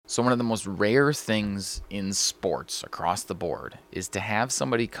So one of the most rare things in sports across the board is to have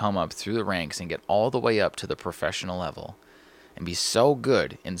somebody come up through the ranks and get all the way up to the professional level and be so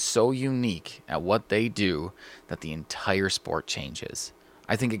good and so unique at what they do that the entire sport changes.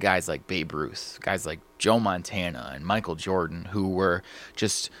 I think of guys like Babe Ruth, guys like Joe Montana and Michael Jordan, who were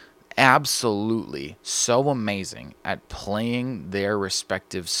just absolutely so amazing at playing their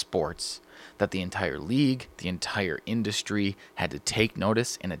respective sports that the entire league, the entire industry had to take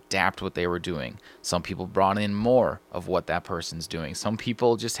notice and adapt what they were doing. Some people brought in more of what that person's doing. Some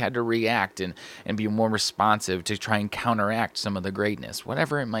people just had to react and be more responsive to try and counteract some of the greatness,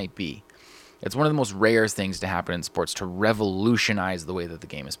 whatever it might be. It's one of the most rare things to happen in sports, to revolutionize the way that the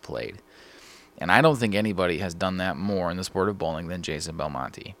game is played. And I don't think anybody has done that more in the sport of bowling than Jason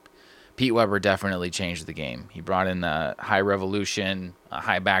Belmonte. Pete Weber definitely changed the game. He brought in a high revolution, a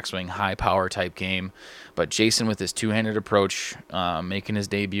high backswing, high power type game. But Jason, with his two-handed approach, making his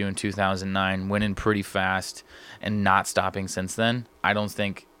debut in 2009, winning pretty fast, and not stopping since then, I don't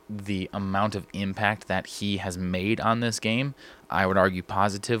think the amount of impact that he has made on this game, I would argue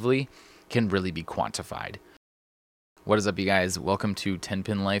positively, can really be quantified. What is up, you guys? Welcome to 10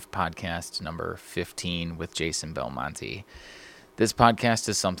 Pin Life podcast number 15 with Jason Belmonte. This podcast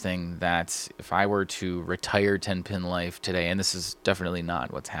is something that if I were to retire 10 Pin Life today, and this is definitely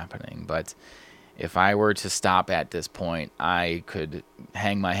not what's happening, but if I were to stop at this point, I could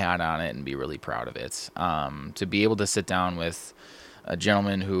hang my hat on it and be really proud of it. To be able to sit down with a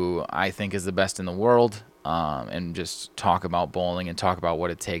gentleman who I think is the best in the world, and just talk about bowling and talk about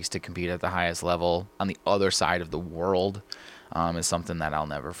what it takes to compete at the highest level on the other side of the world, is something that I'll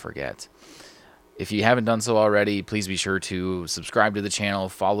never forget. If you haven't done so already, please be sure to subscribe to the channel,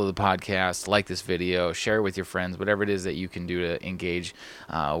 follow the podcast, like this video, share it with your friends, whatever it is that you can do to engage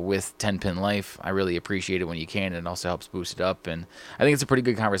with 10 Pin Life. I really appreciate it when you can, and it also helps boost it up. And I think it's a pretty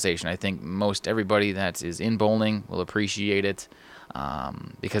good conversation. I think most everybody that is in bowling will appreciate it,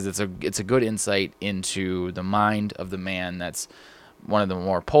 because it's a good insight into the mind of the man that's one of the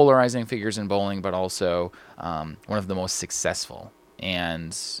more polarizing figures in bowling, but also one of the most successful.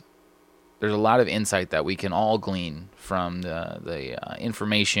 And there's a lot of insight that we can all glean from the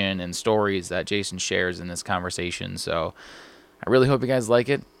information and stories that Jason shares in this conversation. So I really hope you guys like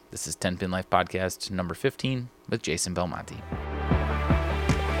it. This is 10 Pin Life podcast number 15 with Jason Belmonte.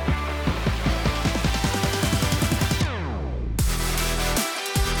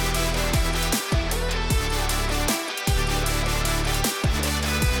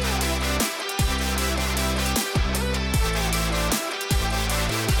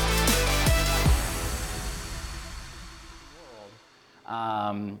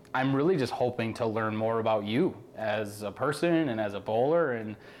 I'm really just hoping to learn more about you as a person and as a bowler.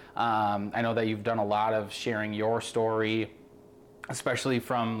 And I know that you've done a lot of sharing your story, especially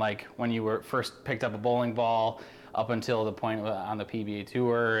from like when you were first picked up a bowling ball up until the point on the PBA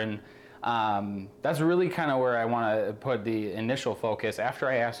Tour. And that's really kind of where I want to put the initial focus after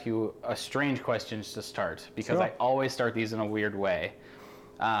I ask you a strange questions to start, because Sure. I always start these in a weird way.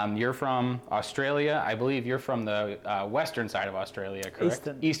 You're from Australia. I believe you're from the western side of Australia, correct?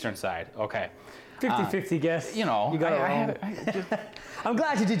 Eastern side, okay. 50-50 guess. You know, you got it wrong. I'm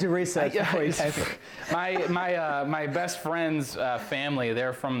glad you did your research before you type it. My best friend's family,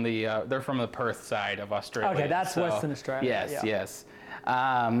 they're from the Perth side of Australia. Okay, that's Western Australia. Yes.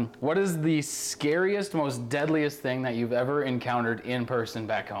 What is the scariest, most deadliest thing that you've ever encountered in person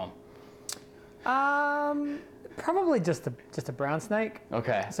back home? Probably just a brown snake.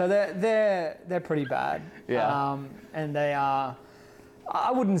 Okay. So they're pretty bad. Yeah. And they are,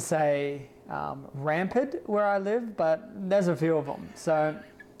 I wouldn't say rampant where I live, but there's a few of them. So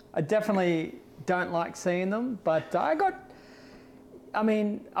I definitely don't like seeing them. But I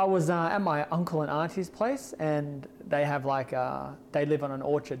was at my uncle and auntie's place, and they have they live on an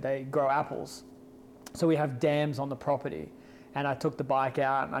orchard. They grow apples. So we have dams on the property. And I took the bike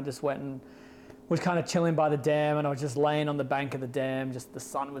out and I just went and was kind of chilling by the dam, and I was just laying on the bank of the dam, just the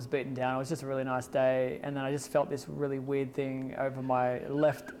sun was beating down. It was just a really nice day. And then I just felt this really weird thing over my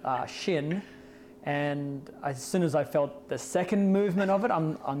left shin. And as soon as I felt the second movement of it,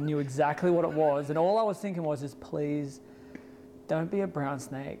 I knew exactly what it was. And all I was thinking was just, please don't be a brown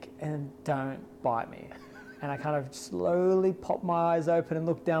snake and don't bite me. And I kind of slowly popped my eyes open and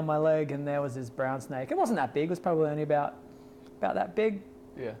looked down my leg, and there was this brown snake. It wasn't that big. It was probably only about that big.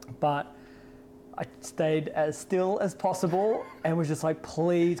 Yeah. But I stayed as still as possible and was just like,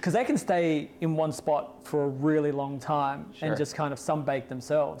 please, because they can stay in one spot for a really long time and just kind of sunbake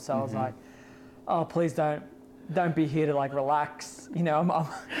themselves. So I was like, oh, please don't be here to like relax,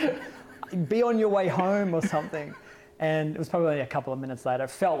 be on your way home or something. And it was probably a couple of minutes later. It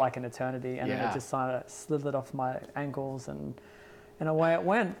felt like an eternity, and then Yeah. it just kind of slithered off my ankles, and away it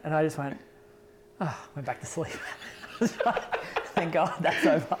went. And I just went back to sleep. Thank God that's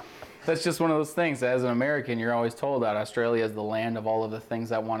over. That's just one of those things. As an American, you're always told that Australia is the land of all of the things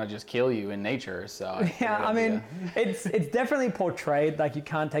that want to just kill you in nature. So Yeah, I mean, it's definitely portrayed like you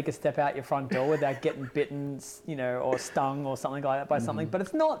can't take a step out your front door without getting bitten, or stung or something like that by something. But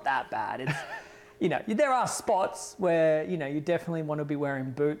it's not that bad. It's, there are spots where you definitely want to be wearing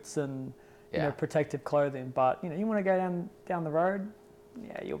boots and protective clothing. But you want to go down the road,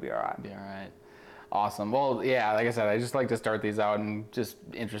 you'll be all right. Yeah, all right. Awesome. Well, yeah, like I said, I just like to start these out in just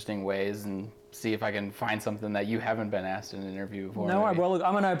interesting ways and see if I can find something that you haven't been asked in an interview before. No, well, look,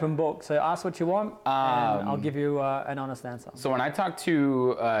 I'm an open book, so ask what you want, and I'll give you an honest answer. So when I talked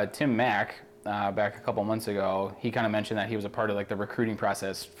to Tim Mack back a couple months ago, he kind of mentioned that he was a part of like the recruiting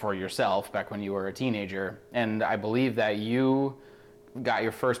process for yourself back when you were a teenager, and I believe that you got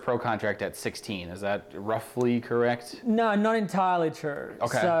your first pro contract at 16. Is that roughly correct? No, not entirely true.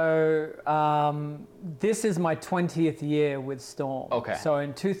 Okay. So this is my 20th year with Storm. Okay. So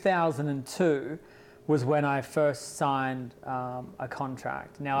in 2002 was when I first signed a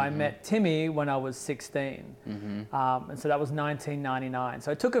contract. Now I met Timmy when I was 16, and so that was 1999.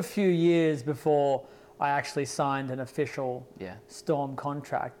 So it took a few years before I actually signed an official Storm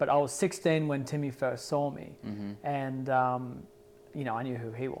contract. But I was 16 when Timmy first saw me, and I knew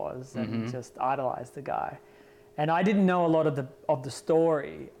who he was and just idolized the guy. And I didn't know a lot of the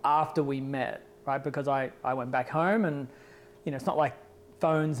story after we met, right? Because I went back home, and it's not like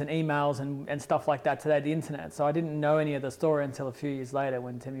phones and emails and stuff like that today, the internet. So I didn't know any of the story until a few years later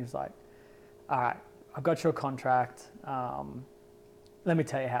when Timmy was like, all right, I've got your contract. Let me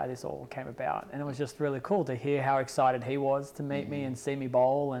tell you how this all came about. And it was just really cool to hear how excited he was to meet me and see me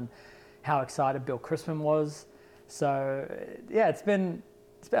bowl, and how excited Bill Crispin was. So yeah,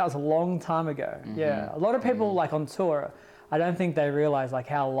 that was a long time ago. Yeah, a lot of people like on tour, I don't think they realize like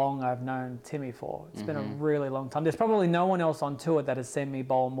how long I've known Timmy for. It's been a really long time. There's probably no one else on tour that has seen me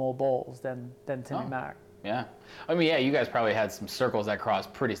bowl more balls than Timmy Mack. Yeah, I mean, yeah, you guys probably had some circles that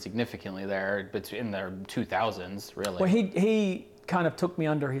crossed pretty significantly there between the 2000s, really. Well, he kind of took me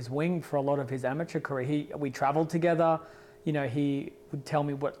under his wing for a lot of his amateur career. We traveled together. He would tell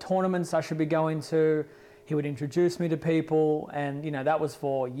me what tournaments I should be going to. He would introduce me to people, and that was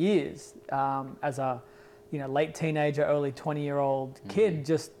for years as a late teenager, early 20-year-old kid,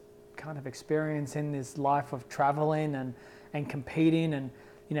 just kind of experiencing this life of traveling and competing, and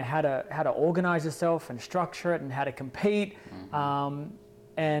how to organize yourself and structure it and how to compete. And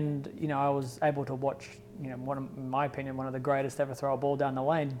I was able to watch in my opinion, one of the greatest ever throw a ball down the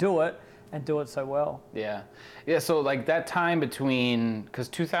lane do it, and do it so well. Yeah. So like that time between, because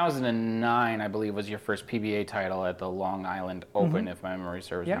 2009, I believe, was your first PBA title at the Long Island Open, if my memory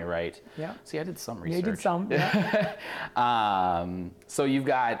serves me right. Yeah. See, I did some research. Yeah, you did some. Yeah. So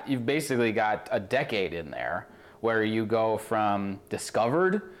you've basically got a decade in there where you go from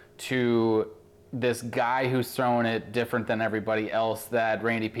discovered to this guy who's throwing it different than everybody else, that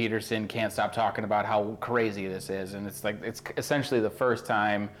Randy Peterson can't stop talking about how crazy this is. And it's essentially the first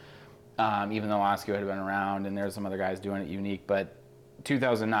time, even though Oscar had been around and there's some other guys doing it unique, but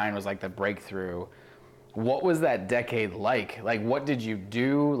 2009 was like the breakthrough. What was that decade like? Like, what did you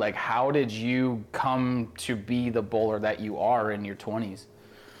do? Like, how did you come to be the bowler that you are in your 20s?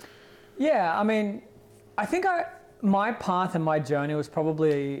 Yeah, I mean, I think my path and my journey was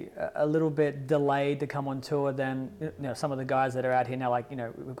probably a little bit delayed to come on tour than some of the guys that are out here now. Like,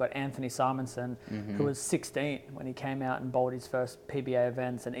 we've got Anthony Simonson, who was 16 when he came out and bowled his first PBA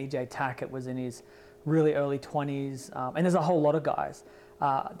events, and EJ Tackett was in his really early 20s. And there's a whole lot of guys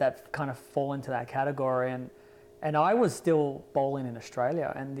that kind of fall into that category. And I was still bowling in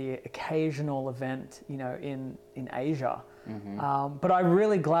Australia and the occasional event, in Asia. But I'm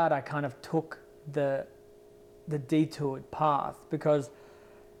really glad I kind of took the detoured path, because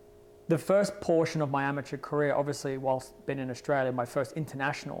the first portion of my amateur career, obviously whilst being in Australia, my first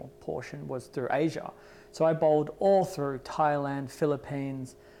international portion was through Asia. So I bowled all through Thailand,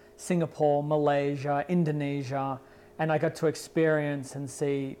 Philippines, Singapore, Malaysia, Indonesia, and I got to experience and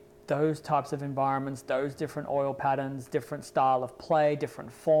see those types of environments, those different oil patterns, different style of play,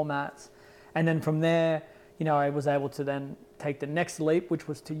 different formats. And then from there, I was able to then take the next leap, which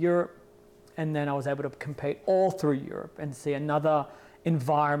was to Europe. And then I was able to compete all through Europe and see another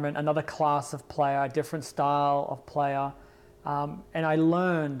environment, another class of player, a different style of player. And I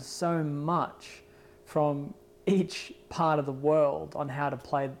learned so much from each part of the world on how to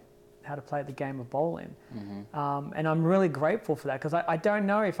play the game of bowling. And I'm really grateful for that, because I don't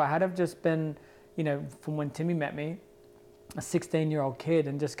know if I had have just been, from when Timmy met me, a 16-year-old kid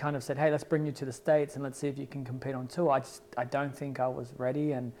and just kind of said, hey, let's bring you to the States and let's see if you can compete on tour. I don't think I was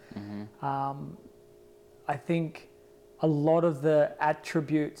ready. And I think a lot of the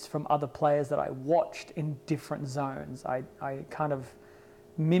attributes from other players that I watched in different zones, I kind of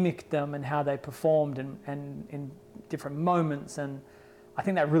mimicked them and how they performed and in different moments. And I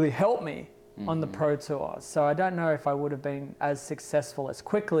think that really helped me on the pro tour. So I don't know if I would have been as successful as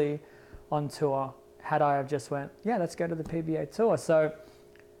quickly on tour had I have just went, yeah, let's go to the PBA tour. So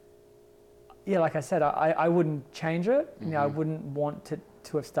yeah, like I said, I wouldn't change it. You know, I wouldn't want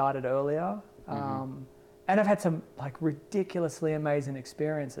to have started earlier. And I've had some like ridiculously amazing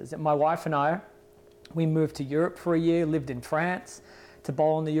experiences. My wife and I, we moved to Europe for a year, lived in France to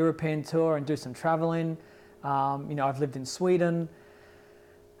bowl on the European tour and do some traveling. You know, I've lived in Sweden.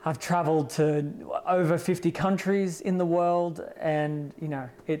 I've traveled to over 50 countries in the world. And, you know,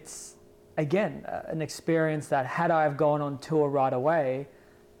 it's, again, an experience that had I have gone on tour right away,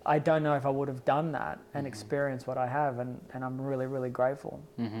 I don't know if I would have done that and experienced what I have. And I'm really, really grateful.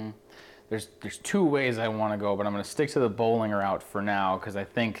 There's two ways I want to go, but I'm going to stick to the bowling route for now because I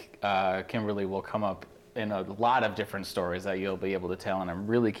think Kimberly will come up in a lot of different stories that you'll be able to tell, and I'm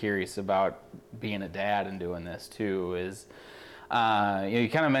really curious about being a dad and doing this too. Is you know, you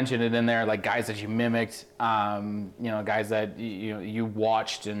kind of mentioned it in there, like guys that you mimicked, you know, guys that you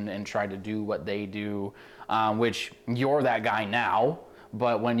watched and tried to do what they do, which you're that guy now.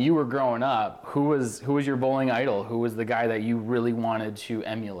 But when you were growing up, who was your bowling idol? Who was the guy that you really wanted to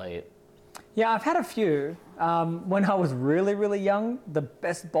emulate? Yeah, I've had a few. When I was really, really young, the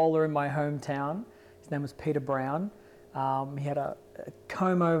best bowler in my hometown, his name was Peter Brown. He had a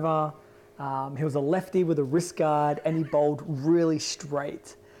comb over. He was a lefty with a wrist guard, and he bowled really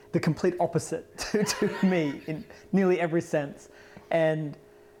straight, the complete opposite to me in nearly every sense. And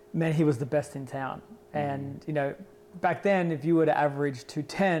man, he was the best in town. And you know, back then, if you were to average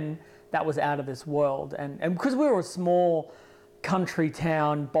 210, that was out of this world. And because we were a small country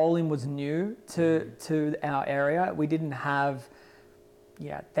town, bowling was new to our area. We didn't have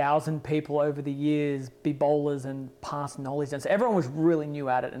 1,000 people over the years be bowlers and pass knowledge, and so everyone was really new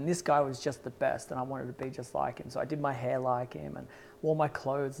at it, and this guy was just the best, and I wanted to be just like him. So I did my hair like him and wore my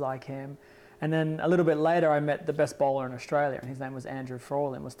clothes like him. And then a little bit later I met the best bowler in Australia, and his name was Andrew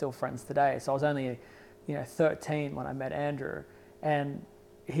Frawley, and we're still friends today. So I was only 13 when I met Andrew, and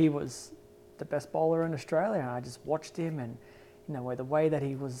he was the best bowler in Australia, and I just watched him, and where the way that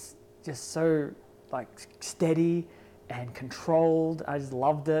he was just so like steady and controlled, I just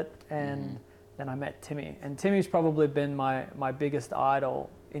loved it. And then I met Timmy, and Timmy's probably been my biggest idol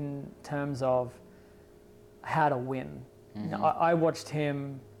in terms of how to win. I watched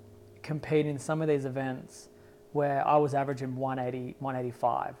him compete in some of these events where I was averaging 180,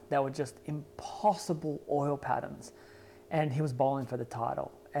 185. They were just impossible oil patterns, and he was bowling for the title.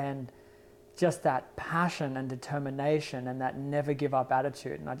 And just that passion and determination and that never give up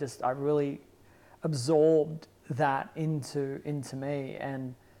attitude. And I really absorbed that into me,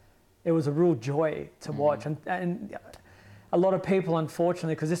 and it was a real joy to watch. And a lot of people,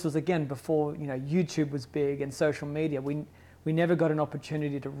 unfortunately, because this was again before YouTube was big and social media, we never got an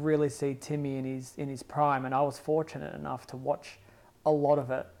opportunity to really see Timmy in his prime. And I was fortunate enough to watch a lot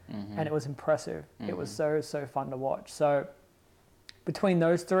of it, and it was impressive. It was so fun to watch. So between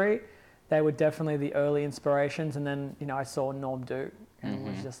those three, they were definitely the early inspirations. And then, I saw Norm Duke, and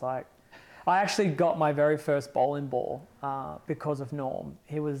it was just like, I actually got my very first bowling ball because of Norm.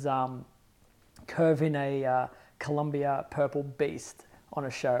 He was curving a Columbia Purple Beast on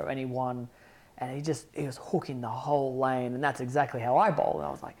a show, and he won. And he was hooking the whole lane, and that's exactly how I bowl. And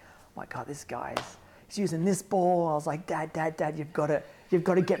I was like, oh my God, this guy's using this ball. I was like, Dad, you've got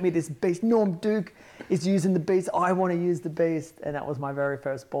to get me this beast. Norm Duke is using the beast. I want to use the beast. And that was my very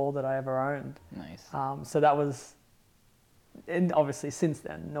first ball that I ever owned. Nice. So that was, and obviously since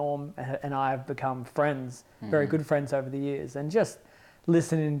then, Norm and I have become friends, very good friends over the years. And just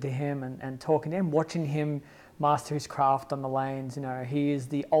listening to him and talking to him, watching him master his craft on the lanes. He is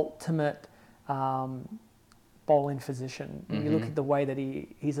the ultimate bowling physician. You look at the way that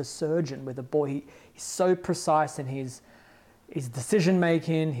he's a surgeon with a ball. He's so precise in his decision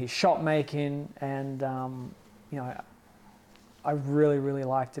making, his shot making, and I really, really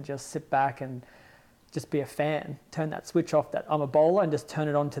like to just sit back and just be a fan, turn that switch off that I'm a bowler and just turn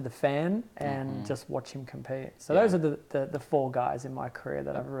it on to the fan and just watch him compete. So those are the four guys in my career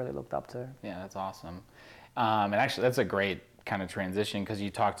that I've really looked up to. Yeah, that's awesome. And actually that's a great kind of transition, because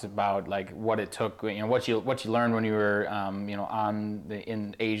you talked about like what it took, what you learned when you were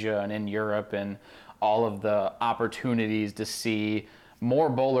in Asia and in Europe, and all of the opportunities to see more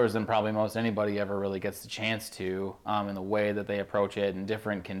bowlers than probably most anybody ever really gets the chance to, in the way that they approach it in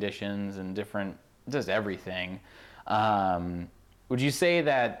different conditions and different, just everything. Would you say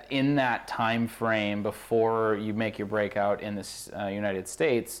that in that time frame before you make your breakout in the United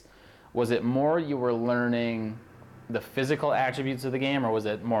States, was it more you were learning the physical attributes of the game, or was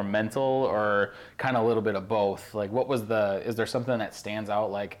it more mental, or kind of a little bit of both? Like, is there something that stands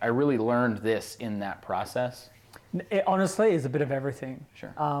out? Like, I really learned this in that process? It honestly is a bit of everything.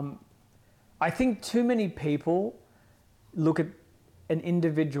 Sure. I think too many people look at an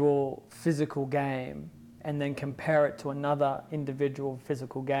individual physical game and then compare it to another individual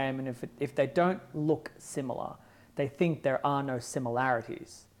physical game, and if they don't look similar, they think there are no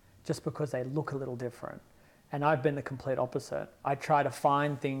similarities just because they look a little different. And I've been the complete opposite. I try to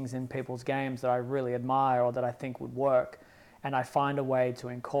find things in people's games that I really admire or that I think would work, and I find a way to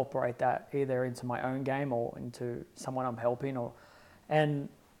incorporate that either into my own game or into someone I'm helping. And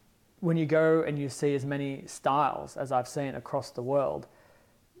when you go and you see as many styles as I've seen across the world,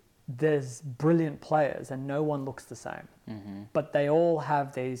 there's brilliant players and no one looks the same, but they all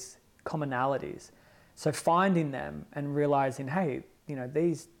have these commonalities. So finding them and realizing, hey,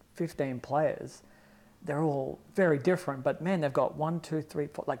 these 15 players, they're all very different, but man, they've got 1, 2, 3,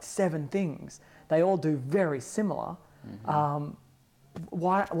 4, like 7 things. They all do very similar.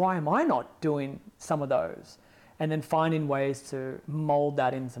 Why am I not doing some of those? And then finding ways to mold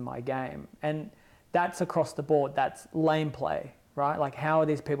that into my game. And that's across the board. That's lane play, right? Like, how are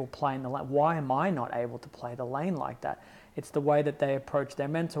these people playing the lane? Why am I not able to play the lane like that? It's the way that they approach their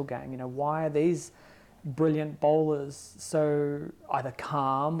mental game. Why are these brilliant bowlers so either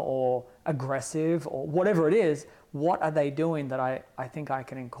calm or aggressive or whatever it is? What are they doing that I think I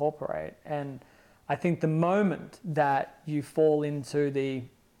can incorporate? And I think the moment that you fall into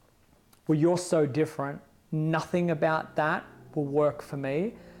well, you're so different, nothing about that will work for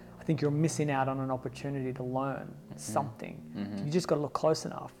me, I think you're missing out on an opportunity to learn something. You just got to look close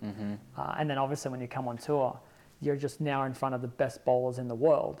enough. And then obviously when you come on tour, you're just now in front of the best bowlers in the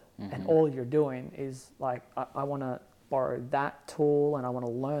world, and all you're doing is like, I want to borrow that tool and I want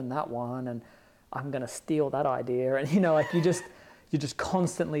to learn that one, and I'm going to steal that idea. And you're just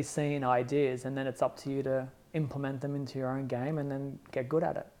constantly seeing ideas, and then it's up to you to implement them into your own game and then get good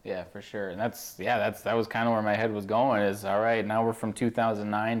at it. Yeah, for sure. And that was kind of where my head was going, is all right, now we're from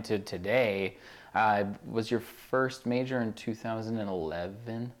 2009 to today. Was your first major in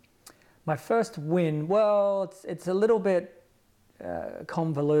 2011? My first win, well, it's a little bit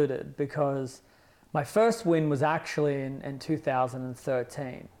convoluted, because my first win was actually in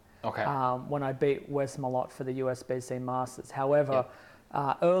 2013. Okay. When I beat Wes Malott for the USBC Masters. However,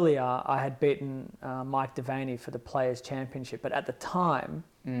 earlier I had beaten Mike Devaney for the Players Championship, but at the time,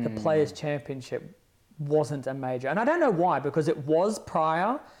 the Players Championship wasn't a major. And I don't know why, because it was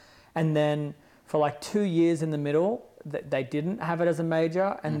prior, and then for like 2 years in the middle, they didn't have it as a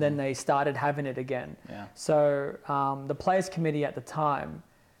major, and then they started having it again. Yeah. So the Players Committee at the time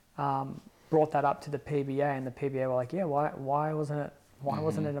brought that up to the PBA, and the PBA were like, yeah, why wasn't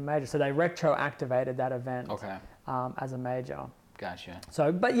it a major? So they retroactivated that event as a major. Gotcha.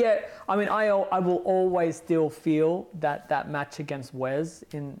 So, but yeah, I mean, I will always still feel that match against Wes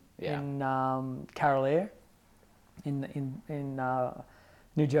in Carolier in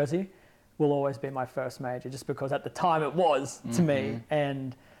New Jersey will always be my first major, just because at the time it was to me,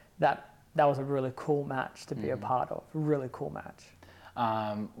 and that was a really cool match to be a part of. Really cool match.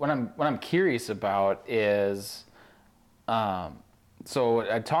 What I'm curious about is,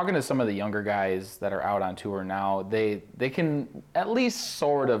 talking to some of the younger guys that are out on tour now, they can at least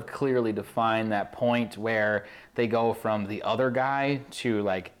sort of clearly define that point where they go from the other guy to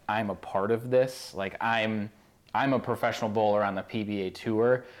like, I'm a part of this. Like, I'm a professional bowler on the PBA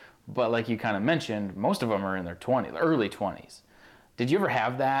tour, but like you kind of mentioned, most of them are in their early 20s. Did you ever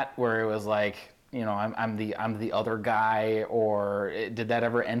have that where it was like, I'm the other guy, or did that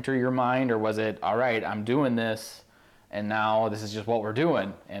ever enter your mind, or was it, all right, I'm doing this, and now this is just what we're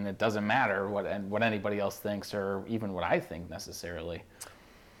doing, and it doesn't matter what anybody else thinks, or even what I think necessarily?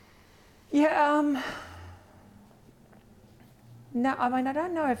 Yeah. No, I mean, I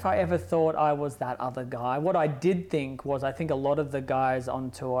don't know if I ever thought I was that other guy. What I did think was, I think a lot of the guys on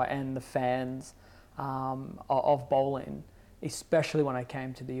tour and the fans of bowling, especially when I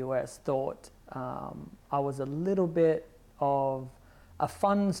came to the US, thought I was a little bit of a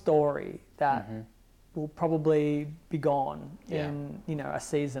fun story that will probably be gone in a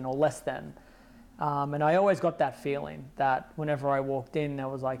season or less than. And I always got that feeling that whenever I walked in, there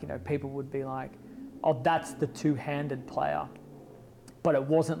was like, people would be like, oh, that's the two-handed player. But it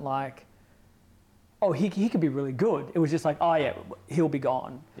wasn't like, oh, he could be really good. It was just like, oh yeah, he'll be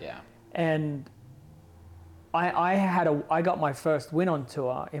gone. Yeah. And I got my first win on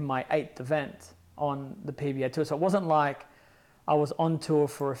tour in my 8th event on the PBA Tour. So it wasn't like I was on tour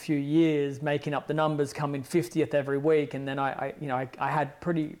for a few years, making up the numbers, coming 50th every week, and then I had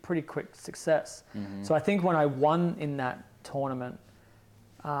pretty quick success. So I think when I won in that tournament,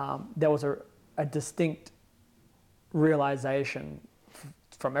 there was a distinct realization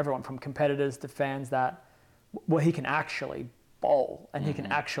from everyone, from competitors to fans, that well, he can actually bowl and he can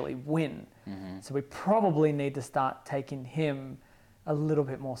actually win. So we probably need to start taking him a little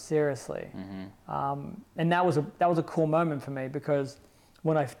bit more seriously. And that was a cool moment for me, because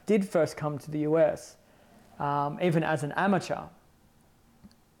when I did first come to the US, even as an amateur,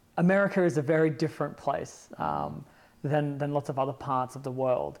 America is a very different place than lots of other parts of the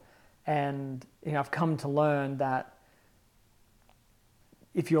world. And I've come to learn that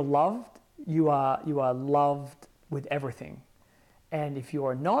if you're loved, you are loved with everything. And if you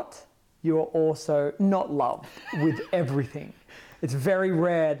are not, you are also not loved with everything. It's very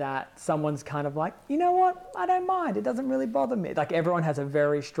rare that someone's kind of like, you know what, I don't mind, it doesn't really bother me. Like, everyone has a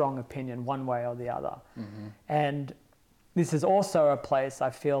very strong opinion one way or the other. And this is also a place, I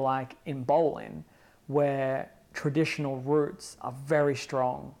feel like, in bowling, where traditional roots are very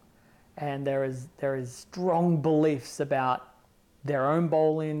strong, and there is strong beliefs about their own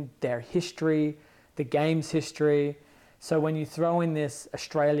bowling, their history, the game's history. So when you throw in this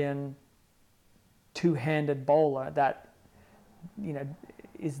Australian two-handed bowler that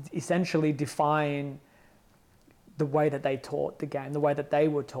is essentially defying the way that they taught the game, the way that they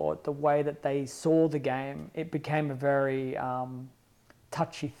were taught, the way that they saw the game, it became a very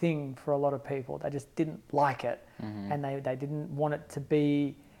touchy thing for a lot of people. They just didn't like it, and they didn't want it to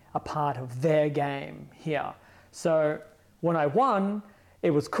be a part of their game here. So when I won, it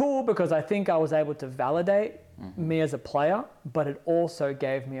was cool because I think I was able to validate me as a player, but it also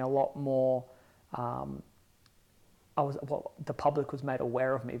gave me a lot more. The public was made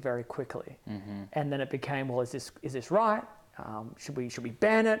aware of me very quickly, and then it became, well, is this right? Should we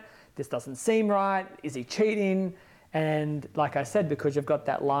ban it? This doesn't seem right. Is he cheating? And like I said, because you've got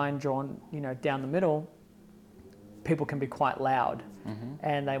that line drawn, down the middle, people can be quite loud,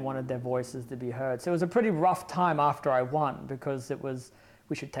 and they wanted their voices to be heard. So it was a pretty rough time after I won, because it was,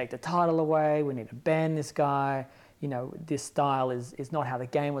 we should take the title away. We need to ban this guy. This style is not how the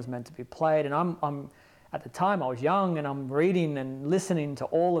game was meant to be played. And I'm at the time I was young, and I'm reading and listening to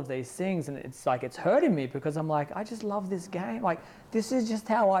all of these things, and it's like, it's hurting me, because I'm like, I just love this game. Like, this is just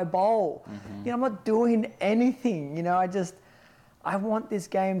how I bowl. I'm not doing anything. I want this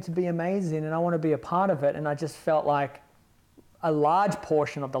game to be amazing, and I want to be a part of it. And I just felt like a large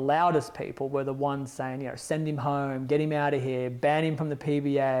portion of the loudest people were the ones saying, send him home, get him out of here, ban him from the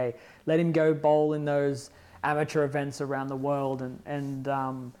PBA, let him go bowl in those amateur events around the world. And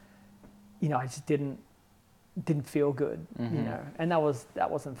I just didn't feel good, and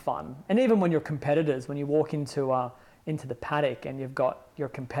that wasn't fun. And even when you're competitors, when you walk into the paddock and you've got your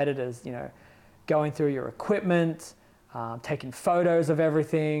competitors, going through your equipment, taking photos of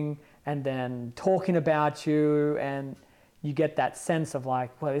everything, and then talking about you, and you get that sense of like,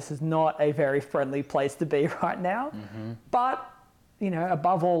 well, this is not a very friendly place to be right now. But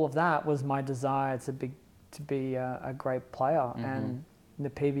above all of that was my desire to be a great player. And the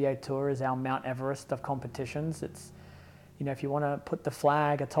PBA Tour is our Mount Everest of competitions. It's, if you want to put the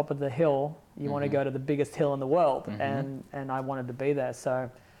flag atop of the hill, you want to go to the biggest hill in the world, and I wanted to be there. So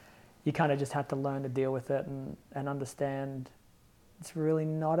you kind of just have to learn to deal with it and understand it's really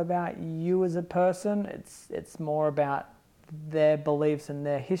not about you as a person. It's more about their beliefs and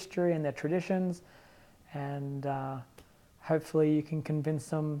their history and their traditions, and hopefully you can convince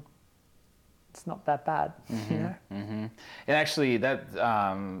them it's not that bad. And actually, that's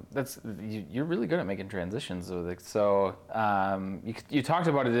you're really good at making transitions with it. So you talked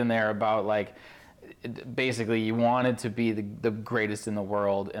about it in there about like, basically you wanted to be the greatest in the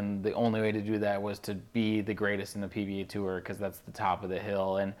world, and the only way to do that was to be the greatest in the PBA Tour, because that's the top of the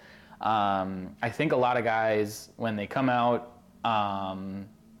hill. And I think a lot of guys, when they come out,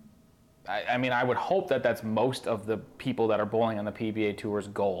 I would hope that that's most of the people that are bowling on the PBA Tour's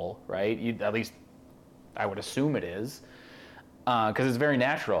goal, right? At least I would assume it is, because it's very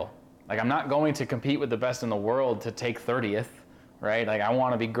natural. Like, I'm not going to compete with the best in the world to take 30th, right? Like, I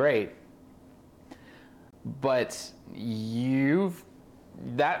want to be great. But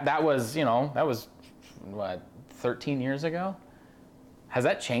that was what, 13 years ago? Has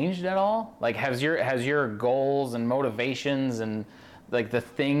that changed at all? Like, has your goals and motivations and like the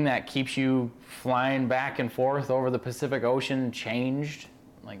thing that keeps you flying back and forth over the Pacific Ocean changed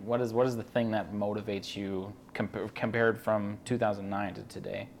Like, what is the thing that motivates you compared from 2009 to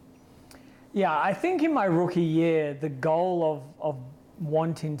today? Yeah, I think in my rookie year, the goal of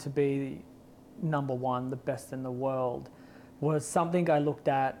wanting to be number one, the best in the world, was something I looked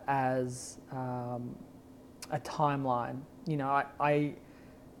at as a timeline. You know,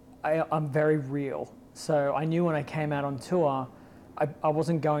 I'm very real. So I knew when I came out on tour, I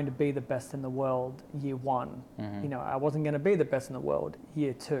wasn't going to be the best in the world year one. You know, I wasn't going to be the best in the world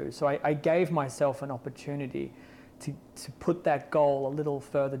year two. So I gave myself an opportunity to put that goal a little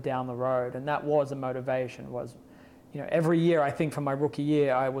further down the road. And that was a motivation, was, you know, every year, I think from my rookie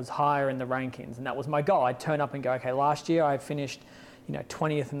year, I was higher in the rankings. And that was my goal. I'd turn up and go, okay, last year I finished, you know,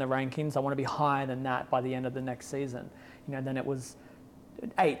 20th in the rankings. I want to be higher than that by the end of the next season. You know, then it was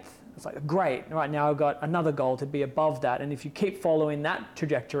 8th. It's like, great. Right now I've got another goal to be above that. And if you keep following that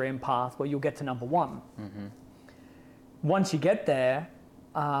trajectory and path, well, you'll get to number one. Once you get there,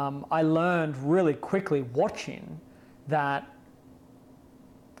 I learned really quickly watching that,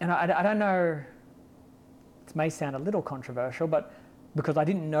 and I don't know, it may sound a little controversial, but because I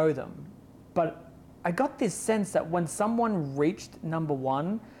didn't know them, but I got this sense that when someone reached number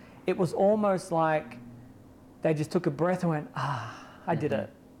one, it was almost like they just took a breath and went, I did it.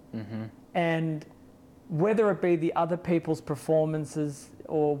 And whether it be the other people's performances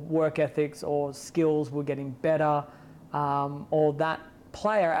or work ethics or skills were getting better, or that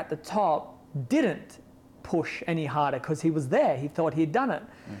player at the top didn't push any harder because he was there, he thought he'd done it.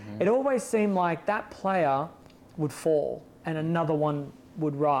 It always seemed like that player would fall and another one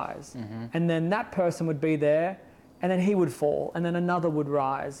would rise. And then that person would be there and then he would fall and then another would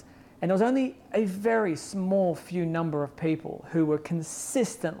rise. And there was only a very small few number of people who were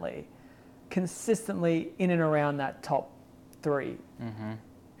consistently in and around that top 3.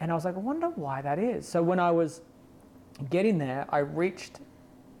 And I was like, I wonder why that is. So when I was getting there, I reached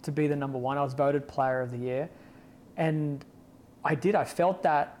to be the number one. I was voted player of the year. And I felt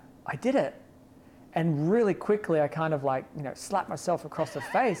that I did it. And really quickly, I kind of like, you know, slapped myself across the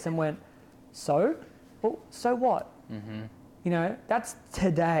face and went, so? Well, so what? You know, that's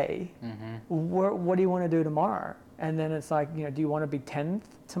today. What do you want to do tomorrow? And then it's like, you know, do you want to be 10th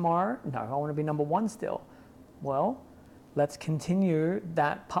tomorrow? No, I want to be number one still. Well, let's continue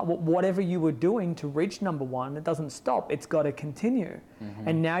that part. Whatever you were doing to reach number one, it doesn't stop. It's got to continue.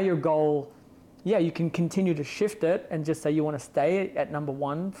 And now your goal, yeah, you can continue to shift it and just say you want to stay at number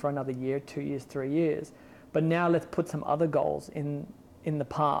one for another year, 2 years, 3 years. But now let's put some other goals in the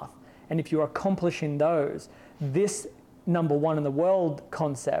path. And if you're accomplishing those, this number one in the world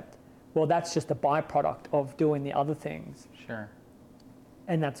concept, well, that's just a byproduct of doing the other things. Sure.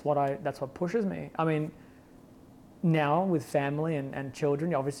 And that's what pushes me. I mean, now with family and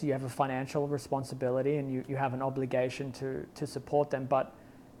children, obviously you have a financial responsibility and you have an obligation to support them, but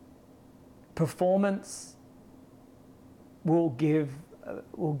performance will give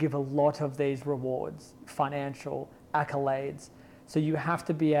a lot of these rewards, financial accolades. So you have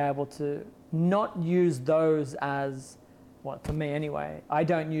to be able to not use those as, well, for me anyway, I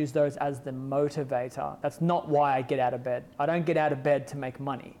don't use those as the motivator. That's not why I get out of bed. I don't get out of bed to make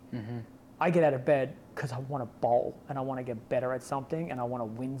money. I get out of bed because I want to bowl and I want to get better at something and I want to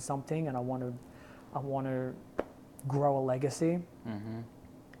win something and I want to grow a legacy.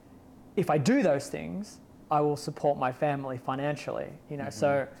 If I do those things, I will support my family financially. You know,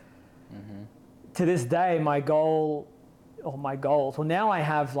 so to this day, my goals. Well, now I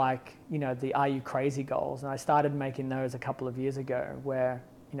have like, you know, the Are You Crazy goals, and I started making those a couple of years ago where,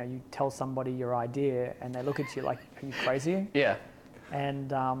 you know, you tell somebody your idea and they look at you like, are you crazy? Yeah. And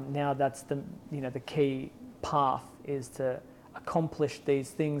now that's the key path is to accomplish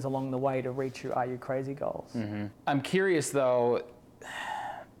these things along the way to reach your Are You Crazy goals. I'm curious though,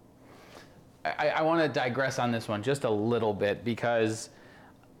 I want to digress on this one just a little bit because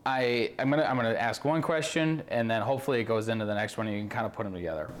I'm gonna ask one question and then hopefully it goes into the next one and you can kind of put them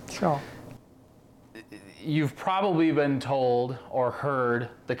together. Sure. You've probably been told or heard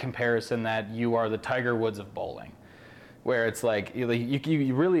the comparison that you are the Tiger Woods of bowling, where it's like you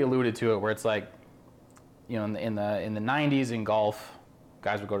really alluded to it, where it's like, you know, in the 90s in golf,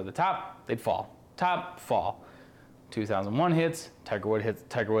 guys would go to the top, they'd fall, top, fall. 2001 hits, Tiger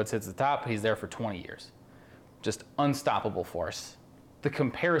Woods hits the top, he's there for 20 years, just unstoppable force. The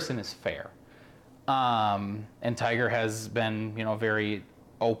comparison is fair. And Tiger has been, you know, very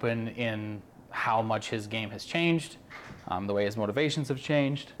open in how much his game has changed, the way his motivations have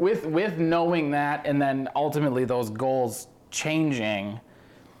changed. With knowing that and then ultimately those goals changing,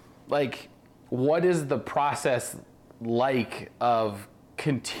 like, what is the process like of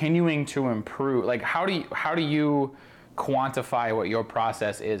continuing to improve? Like, how do you quantify what your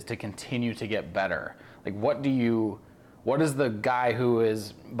process is to continue to get better? Like, what is the guy who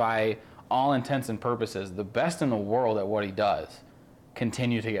is, by all intents and purposes, the best in the world at what he does,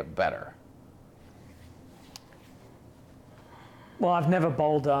 continue to get better? Well, I've never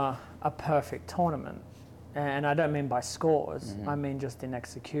bowled a perfect tournament. And I don't mean by scores. I mean just in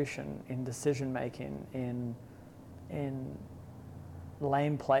execution, in decision making, in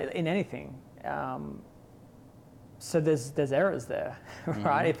lane play, in anything. So there's errors there,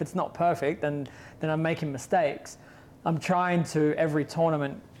 right? If it's not perfect, then I'm making mistakes. I'm trying to, every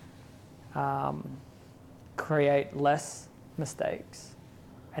tournament, create less mistakes.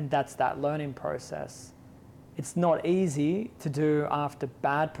 And that's that learning process. It's not easy to do after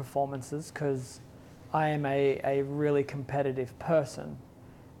bad performances, because I am a really competitive person,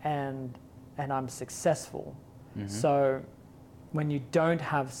 and I'm successful. So when you don't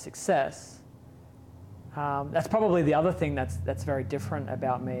have success, that's probably the other thing that's very different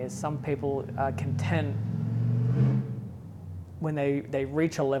about me, is some people are content when they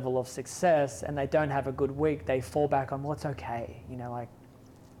reach a level of success and they don't have a good week. They fall back on, well, it's okay, like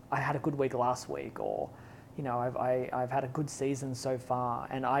I had a good week last week, or I've had a good season so far,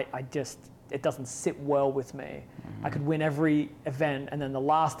 and it doesn't sit well with me. I could win every event, and then the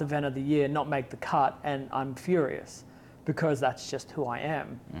last event of the year not make the cut, and I'm furious, because that's just who I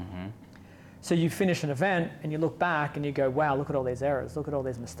am. So you finish an event and you look back and you go, wow, look at all these errors, look at all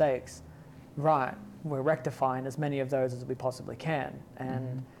these mistakes. Right, we're rectifying as many of those as we possibly can.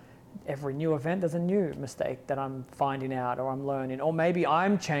 And every new event, there's a new mistake that I'm finding out, or I'm learning, or maybe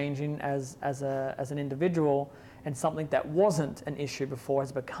I'm changing as an individual, and something that wasn't an issue before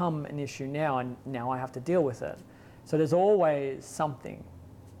has become an issue now, and now I have to deal with it. So there's always something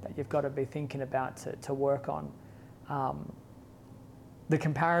that you've got to be thinking about to work on. The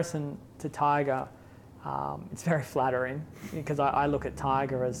comparison to Tiger, it's very flattering, because I look at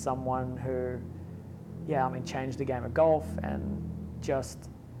Tiger as someone who, changed the game of golf, and just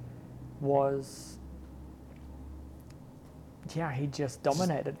was, he just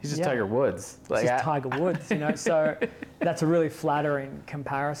dominated. He's just Tiger Woods. He's just Tiger Woods, So that's a really flattering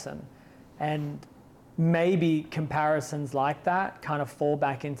comparison. And maybe comparisons like that kind of fall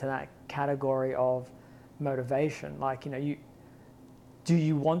back into that category of motivation. Like, do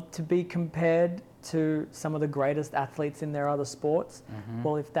you want to be compared to some of the greatest athletes in their other sports?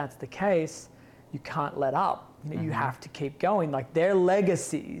 Well, if that's the case, you can't let up. You have to keep going. Like, their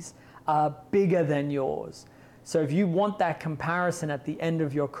legacies are bigger than yours. So if you want that comparison at the end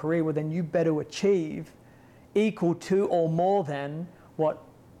of your career, well, then you better achieve equal to or more than what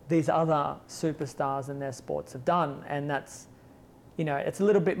these other superstars in their sports have done. And that's, it's a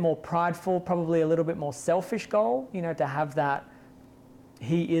little bit more prideful, probably a little bit more selfish goal, to have that,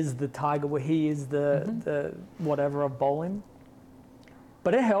 he is the Tiger, he is the whatever of bowling.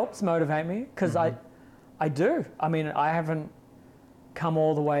 But it helps motivate me, because I do. I haven't come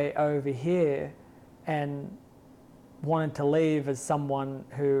all the way over here and wanted to leave as someone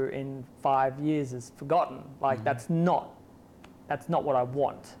who in 5 years is forgotten. Like, that's not what I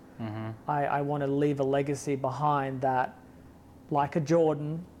want. I want to leave a legacy behind that, like a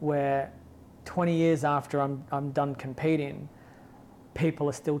Jordan, where 20 years after I'm done competing, people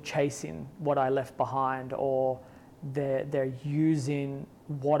are still chasing what I left behind, or they're using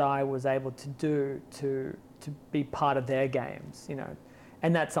what I was able to do to be part of their games,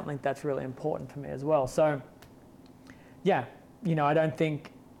 and that's something that's really important for me as well. So, I don't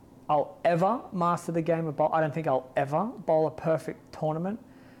think I'll ever master the game of bowl. I don't think I'll ever bowl a perfect tournament,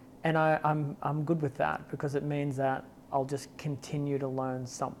 and I'm good with that, because it means that I'll just continue to learn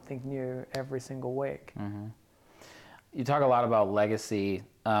something new every single week. You talk a lot about legacy,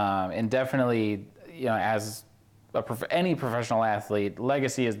 and definitely, as any professional athlete,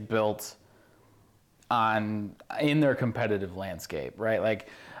 legacy is built in their competitive landscape, right? Like,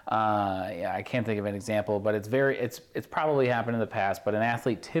 I can't think of an example, but it's probably happened in the past. But an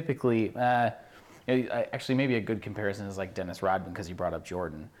athlete typically, actually, maybe a good comparison is like Dennis Rodman, because you brought up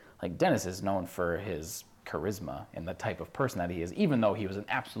Jordan. Like, Dennis is known for his charisma and the type of person that he is, even though he was an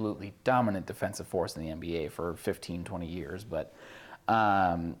absolutely dominant defensive force in the NBA for 15, 20 years. But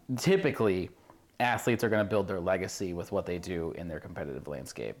typically, athletes are going to build their legacy with what they do in their competitive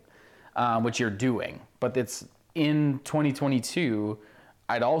landscape, which you're doing. But it's in 2022,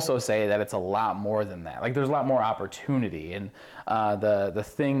 I'd also say that it's a lot more than that. Like, there's a lot more opportunity. And the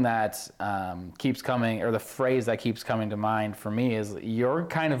thing that keeps coming, or the phrase that keeps coming to mind for me, is you're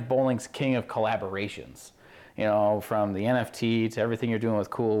kind of bowling's king of collaborations. From the NFT to everything you're doing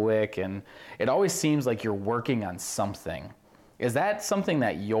with Cool Wick. And it always seems like you're working on something. Is that something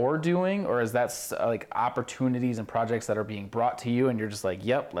that you're doing, or is that like opportunities and projects that are being brought to you and you're just like,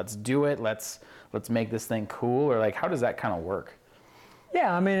 yep, let's do it. Let's make this thing cool? Or like, how does that kind of work?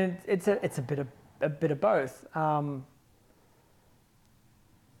 Yeah, I mean, it's a bit of both. I'm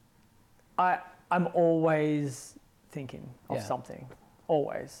always thinking of something,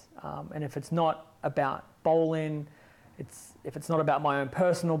 always. And if it's not about bowling, if it's not about my own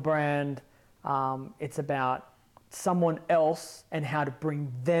personal brand, it's about someone else and how to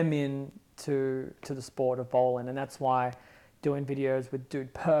bring them in to the sport of bowling. And that's why doing videos with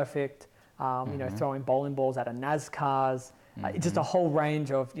Dude Perfect, you know, throwing bowling balls out of NASCARs, just a whole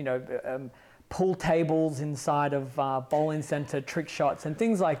range of, you know, pool tables inside of bowling center, trick shots and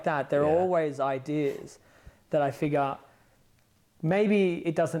things like that. There are always ideas that I figure maybe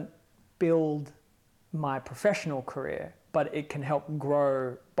it doesn't build my professional career, but it can help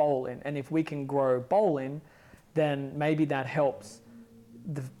grow bowling. And if we can grow bowling, then maybe that helps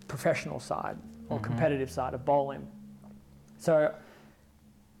the professional side or competitive side of bowling. So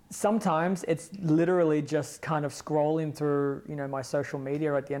sometimes it's literally just kind of scrolling through, you know, my social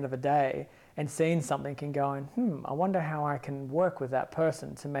media at the end of the day and seeing something and going, I wonder how I can work with that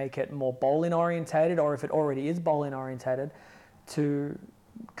person to make it more bowling orientated, or if it already is bowling orientated, to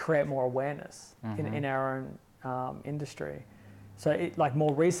create more awareness in our own industry. So like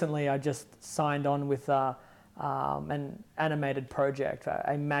more recently, I just signed on with an animated project,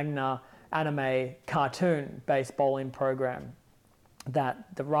 a Magna anime cartoon-based bowling program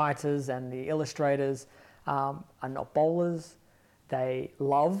that the writers and the illustrators are not bowlers. They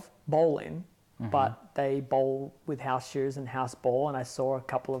love bowling, but they bowl with house shoes and house ball. And I saw a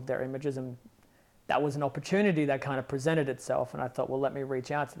couple of their images, and that was an opportunity that kind of presented itself. And I thought, well, let me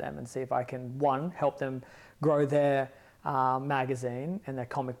reach out to them and see if I can, one, help them grow their magazine and their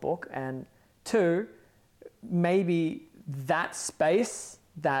comic book, and two, maybe that space,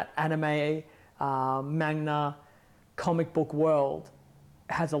 that anime, manga, comic book world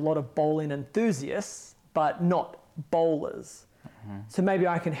has a lot of bowling enthusiasts, but not bowlers. So maybe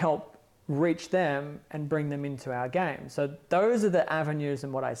I can help reach them and bring them into our game. So those are the avenues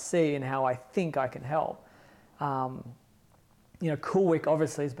and what I see and how I think I can help. You know, Coolwick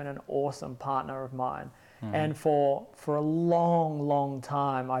obviously has been an awesome partner of mine. And for a long, long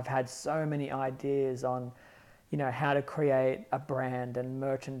time, I've had so many ideas on, you know, how to create a brand and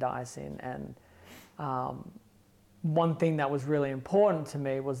merchandising. And one thing that was really important to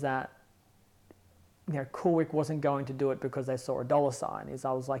me was that, you know, Coolwick wasn't going to do it because they saw a dollar sign.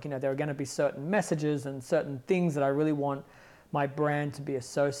 I was like, you know, there are going to be certain messages and certain things that I really want my brand to be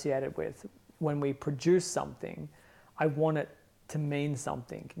associated with. When we produce something, I want it to mean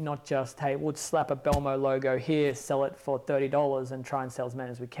something, not just, hey, we'll slap a Belmo logo here, sell it for $30 and try and sell as many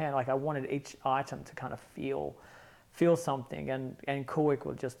as we can. Like, I wanted each item to kind of feel something, and Coolwick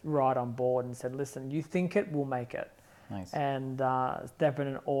was just right on board and said, listen, you think it, we'll make it. Nice. And they've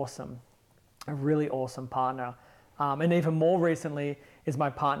been a really awesome partner. And even more recently is my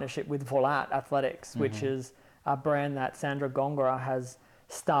partnership with Volat Athletics, which is a brand that Sandra Gongora has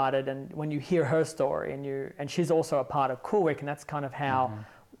started. And when you hear her story, and she's also a part of Coolwick, and that's kind of how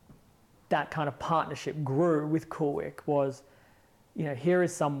that kind of partnership grew with Coolwick, was, you know, here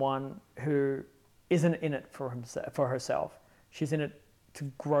is someone who isn't in it for herself. She's in it to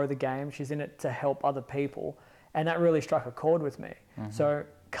grow the game. She's in it to help other people. And that really struck a chord with me. So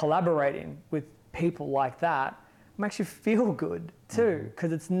collaborating with people like that makes you feel good too,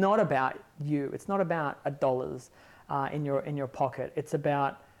 because it's not about you. It's not about dollars in your pocket. It's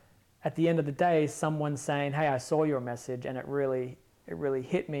about, at the end of the day, someone saying, hey, I saw your message and it really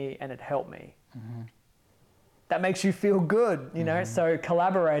hit me and it helped me. That makes you feel good, you know? So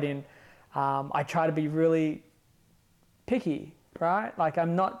collaborating, I try to be really picky, right? Like,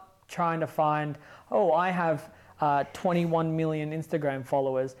 I'm not trying to find, oh, I have 21 million Instagram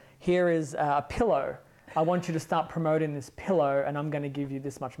followers. Here is a pillow. I want you to start promoting this pillow and I'm going to give you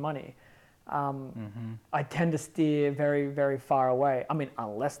this much money. I tend to steer very, very far away. I mean,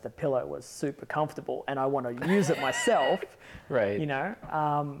 unless the pillow was super comfortable and I want to use it myself, right? You know,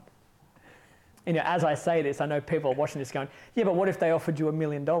 as I say this, I know people are watching this going, yeah, but what if they offered you $1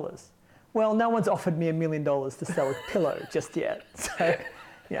 million? Well, no one's offered me $1 million to sell a pillow just yet. So,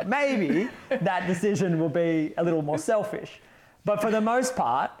 yeah, maybe that decision will be a little more selfish. But for the most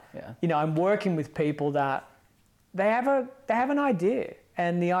part, you know, I'm working with people that they have an idea,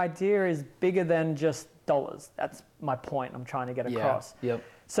 and the idea is bigger than just dollars. That's my point I'm trying to get across. Yep.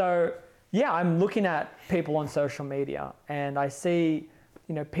 So, yeah, I'm looking at people on social media and I see,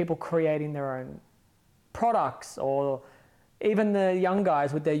 you know, people creating their own products or even the young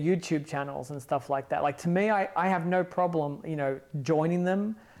guys with their YouTube channels and stuff like that. Like to me, I have no problem, joining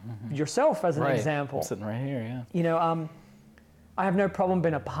them. Yourself as an example. I'm sitting right here, yeah. I have no problem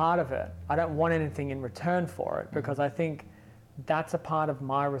being a part of it. I don't want anything in return for it because I think that's a part of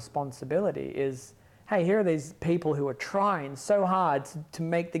my responsibility is, hey, here are these people who are trying so hard to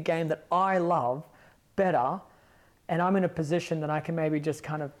make the game that I love better, and I'm in a position that I can maybe just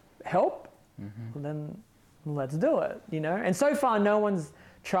kind of help, and then let's do it, And so far, no one's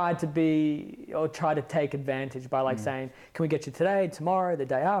tried to take advantage by saying, can we get you today, tomorrow, the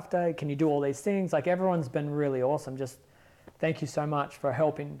day after? Can you do all these things? Like everyone's been really awesome. Just thank you so much for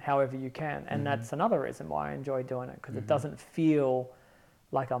helping however you can. And that's another reason why I enjoy doing it, because it doesn't feel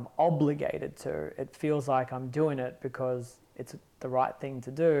like I'm obligated to. It feels like I'm doing it because it's the right thing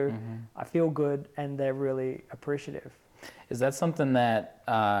to do. I feel good and they're really appreciative. Is that something that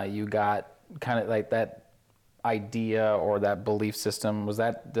you got kind of like that idea or that belief system?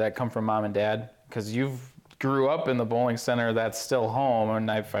 Did that come from mom and dad? Because you've grew up in the bowling center that's still home, and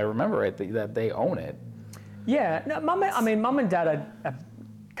if I remember right, that they own it. Yeah, no, mum and dad are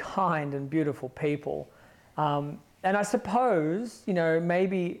kind and beautiful people. And I suppose,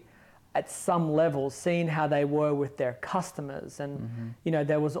 maybe at some level, seeing how they were with their customers and,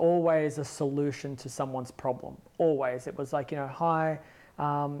 there was always a solution to someone's problem. Always. It was like, hi,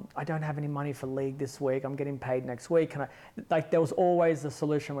 I don't have any money for league this week. I'm getting paid next week. There was always a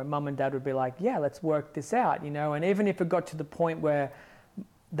solution where mum and dad would be like, yeah, let's work this out, And even if it got to the point where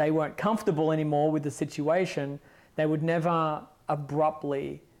they weren't comfortable anymore with the situation, they would never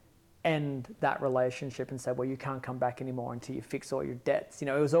abruptly end that relationship and say, well, you can't come back anymore until you fix all your debts. It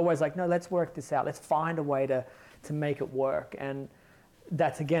was always like, no, let's work this out. Let's find a way to make it work. And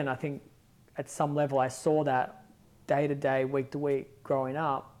that's, again, I think at some level I saw that day to day, week to week growing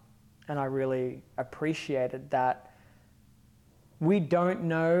up, and I really appreciated that we don't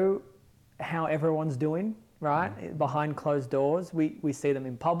know how everyone's doing, right? Behind closed doors. We see them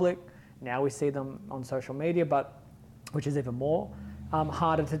in public. Now we see them on social media, but which is even more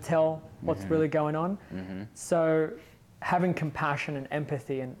harder to tell what's really going on. So having compassion and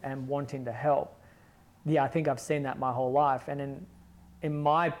empathy and wanting to help, I think I've seen that my whole life. And in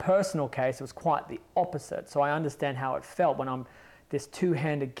my personal case, it was quite the opposite. So I understand how it felt when I'm this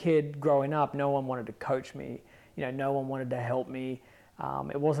two-handed kid growing up. No one wanted to coach me. No one wanted to help me.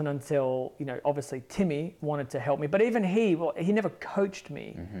 It wasn't until, obviously Timmy wanted to help me, but even he never coached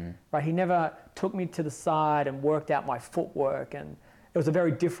me, right? He never took me to the side and worked out my footwork, and it was a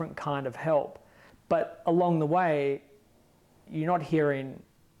very different kind of help. But along the way, you're not hearing,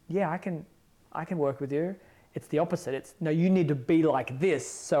 yeah, I can work with you. It's the opposite. It's, no, you need to be like this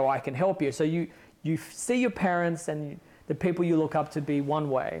so I can help you. So you see your parents and the people you look up to be one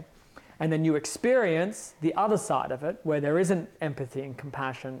way, and then you experience the other side of it where there isn't empathy and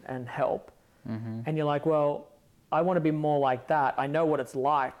compassion and help. And you're like, well, I want to be more like that. I know what it's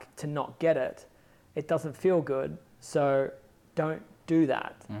like to not get it. It doesn't feel good. So don't do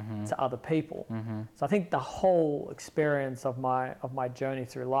that to other people. So I think the whole experience of my journey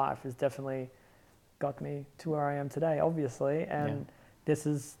through life has definitely got me to where I am today, obviously. And this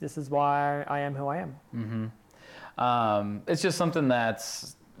is why I am who I am. It's just something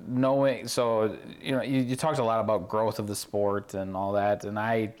that's knowing. So you talked a lot about growth of the sport and all that, and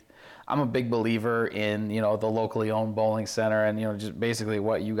I'm a big believer in the locally owned bowling center, and just basically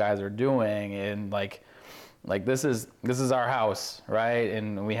what you guys are doing, and like this is our house, right?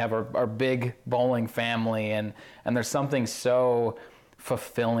 And we have our big bowling family, and there's something so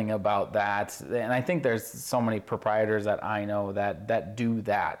fulfilling about that. And I think there's so many proprietors that I know that do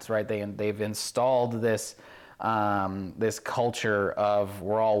that, right? They've installed this culture of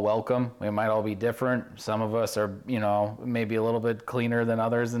we're all welcome. We might all be different. Some of us are, maybe a little bit cleaner than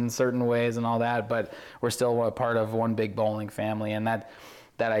others in certain ways and all that, but we're still a part of one big bowling family. And that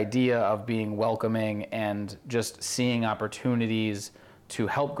idea of being welcoming and just seeing opportunities to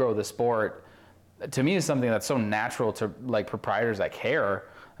help grow the sport, to me, is something that's so natural to proprietors that care.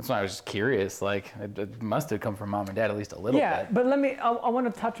 That's why I was just curious. It must have come from mom and dad at least a little bit. Yeah, but I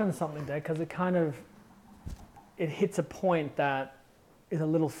want to touch on something there, because it hits a point that is a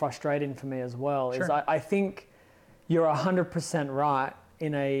little frustrating for me as well. Sure. Is I think you're 100% right.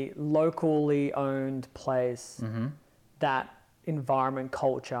 In a locally owned place, that environment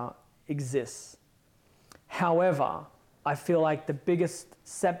culture exists. However, I feel like the biggest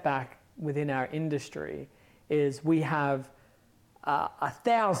setback within our industry is we have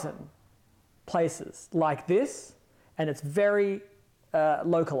 1,000 places like this, and it's very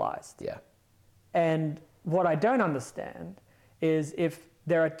localized. Yeah. And what I don't understand is if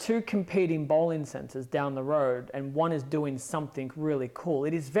there are two competing bowling centers down the road and one is doing something really cool,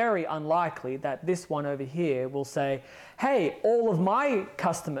 it is very unlikely that this one over here will say, hey, all of my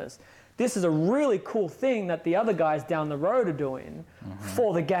customers, this is a really cool thing that the other guys down the road are doing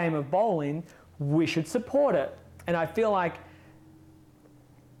for the game of bowling. We should support it. And I feel like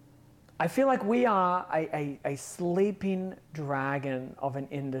we are a sleeping dragon of an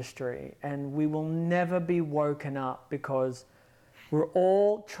industry, and we will never be woken up because we're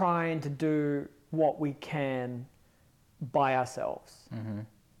all trying to do what we can by ourselves.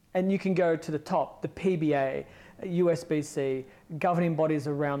 And you can go to the top, the PBA, USBC, governing bodies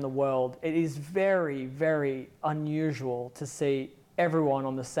around the world. It is very, very unusual to see everyone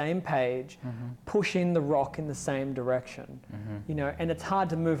on the same page, pushing the rock in the same direction. You know, and it's hard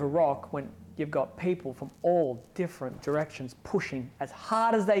to move a rock when you've got people from all different directions pushing as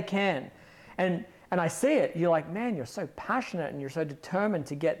hard as they can. And I see it, you're like, man, you're so passionate and you're so determined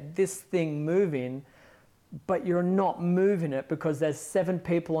to get this thing moving, but you're not moving it because there's 7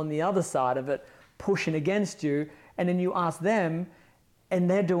 people on the other side of it pushing against you. And then you ask them and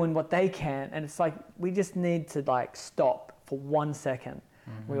they're doing what they can. And it's like, we just need to like stop for 1 second.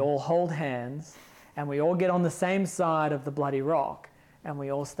 We all hold hands and we all get on the same side of the bloody rock and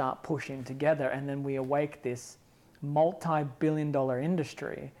we all start pushing together. And then we awake this multi-billion-dollar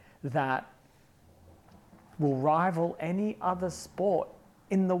industry that will rival any other sport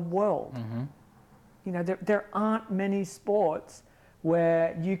in the world. You know, there aren't many sports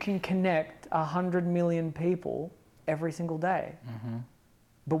where you can connect 100 million people every single day.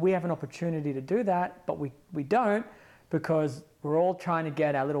 But we have an opportunity to do that, but we don't, because we're all trying to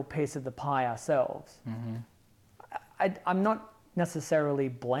get our little piece of the pie ourselves. I'm not necessarily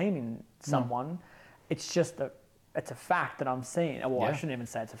blaming someone. It's just it's a fact that I'm seeing. Well, I shouldn't even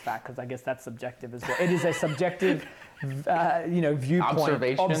say it's a fact, because I guess that's subjective as well. It is a subjective,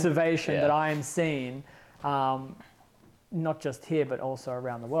 viewpoint, observation that I am seeing, not just here, but also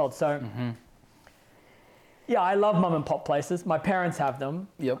around the world. So, yeah, I love mum and pop places. My parents have them.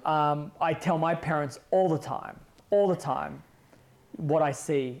 I tell my parents all the time, what I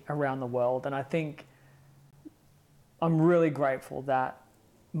see around the world. And I think I'm really grateful that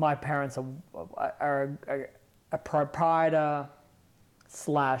my parents are a proprietor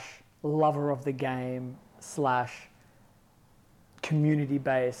 / lover of the game /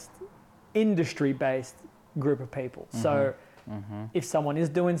 community-based, industry-based group of people. So if someone is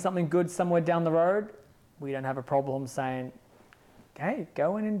doing something good somewhere down the road, we don't have a problem saying, hey,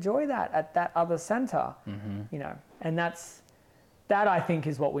 go and enjoy that at that other center. You know, and that I think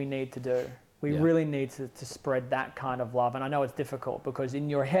is what we need to do. We really need to spread that kind of love. And I know it's difficult because in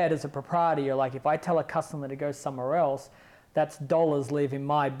your head as a proprietor, you're like, if I tell a customer to go somewhere else, that's dollars leaving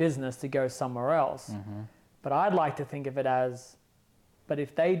my business to go somewhere else. But I'd like to think of it as, but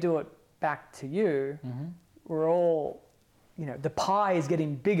if they do it back to you, we're all, you know, the pie is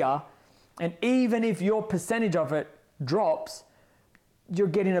getting bigger. And even if your percentage of it drops, you're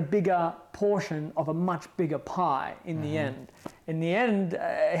getting a bigger portion of a much bigger pie in the end. In the end,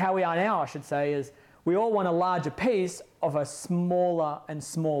 how we are now, I should say, is we all want a larger piece of a smaller and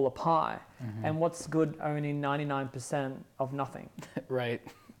smaller pie. And what's good owning 99% of nothing? Right.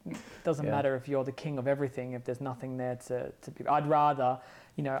 It doesn't matter if you're the king of everything if there's nothing there to be. I'd rather,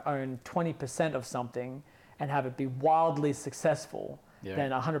 you know, own 20% of something and have it be wildly successful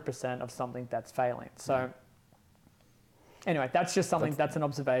than 100% of something that's failing. So anyway, that's just something, that's an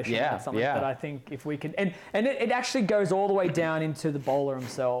observation. That's something that I think if we can, and it actually goes all the way down into the bowler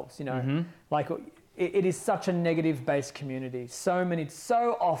themselves, you know, like it is such a negative based community.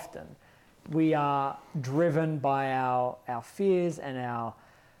 So often we are driven by our fears and our,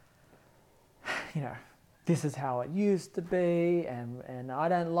 you know, this is how it used to be, and I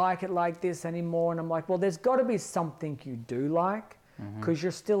don't like it like this anymore. And I'm like, well, there's got to be something you do like, because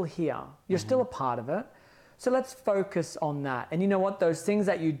you're still here. You're still a part of it. So let's focus on that. And you know what? Those things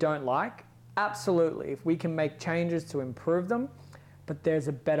that you don't like, absolutely, if we can make changes to improve them, but there's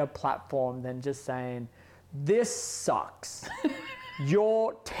a better platform than just saying, this sucks.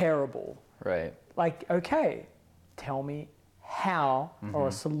 You're terrible. Right. Like, okay, tell me how or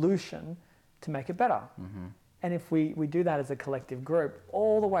a solution to make it better. And if we do that as a collective group,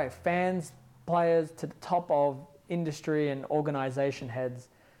 all the way, fans, players, to the top of industry and organization heads,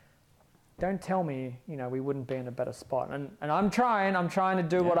 don't tell me, you know, we wouldn't be in a better spot. And I'm trying to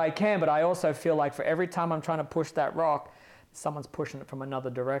do what I can, but I also feel like for every time I'm trying to push that rock, someone's pushing it from another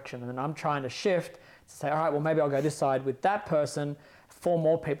direction. And I'm trying to shift to say, all right, well, maybe I'll go this side with that person, 4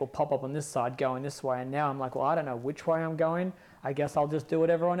 more people pop up on this side going this way, and now I'm like, well, I don't know which way I'm going. I guess I'll just do what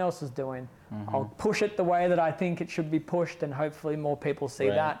everyone else is doing. I'll push it the way that I think it should be pushed, and hopefully more people see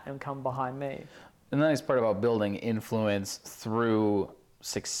that and come behind me. And the nice part about building influence through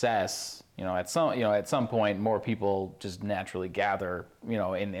success, at some point more people just naturally gather,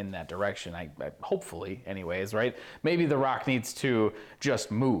 in that direction. I hopefully, anyways, right? Maybe The Rock needs to just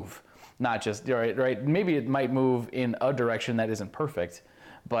move, not just right. Maybe it might move in a direction that isn't perfect,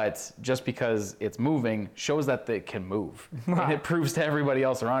 but just because it's moving shows that it can move, and it proves to everybody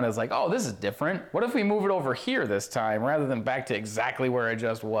else around us like, oh, this is different. What if we move it over here this time rather than back to exactly where it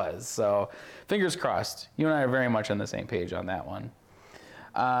just was? So, fingers crossed. You and I are very much on the same page on that one.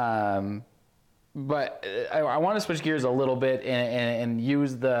 But I want to switch gears a little bit and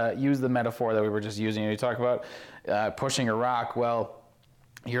use the metaphor that we were just using. You talk about pushing a rock. Well,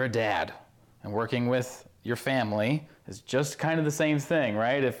 you're a dad, and working with your family is just kind of the same thing,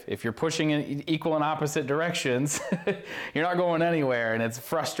 right? If you're pushing in equal and opposite directions, you're not going anywhere, and it's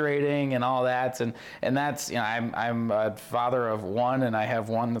frustrating and all that. And that's, I'm a father of one, and I have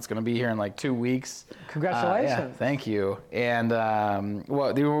one that's going to be here in like 2 weeks. Congratulations. Thank you. And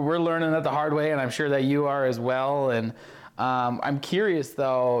we're learning that the hard way, and I'm sure that you are as well. And I'm curious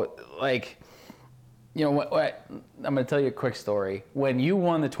though, like, what I'm going to tell you a quick story. When you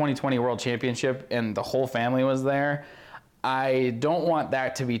won the 2020 World Championship and the whole family was there, I don't want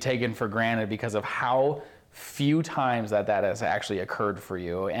that to be taken for granted because of how few times that has actually occurred for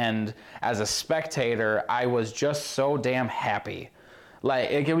you. And as a spectator, I was just so damn happy. Like,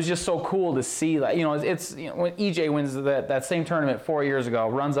 it was just so cool to see, like, it's when EJ wins that same tournament 4 years ago,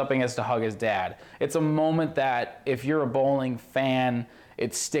 runs up and gets to hug his dad. It's a moment that if you're a bowling fan,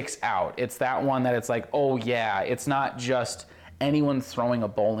 it sticks out. It's that one that it's like, oh yeah, it's not just anyone throwing a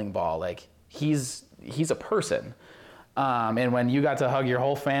bowling ball. Like, he's a person. And when you got to hug your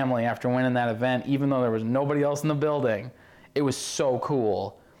whole family after winning that event, even though there was nobody else in the building, it was so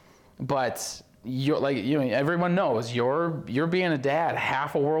cool. But everyone knows you're being a dad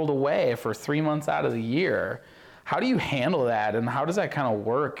half a world away for 3 months out of the year. How do you handle that, and how does that kind of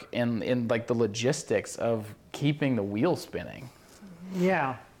work in like the logistics of keeping the wheel spinning?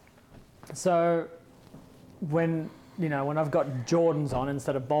 Yeah. So when I've got Jordans on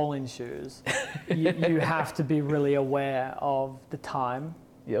instead of bowling shoes, you have to be really aware of the time.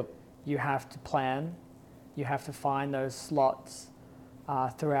 Yep. You have to plan. You have to find those slots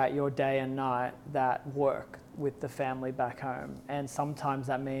throughout your day and night that work with the family back home. And sometimes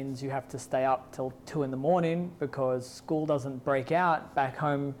that means you have to stay up till 2 a.m. because school doesn't break out back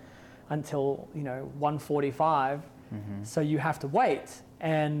home until 1:45. So you have to wait.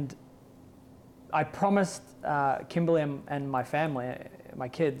 And I promised Kimberly and my family, my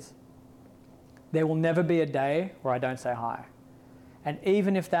kids, there will never be a day where I don't say hi. And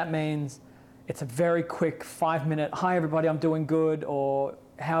even if that means it's a very quick 5-minute, hi everybody, I'm doing good, or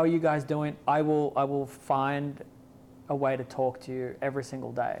how are you guys doing? I will find a way to talk to you every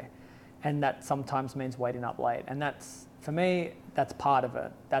single day. And that sometimes means waiting up late. And that's, for me, that's part of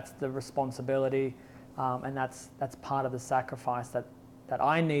it. That's the responsibility. And that's part of the sacrifice that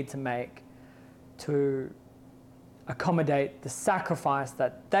I need to make to accommodate the sacrifice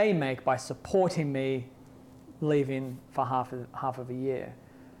that they make by supporting me leaving for half of a year.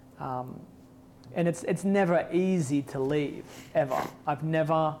 And it's never easy to leave, ever. I'm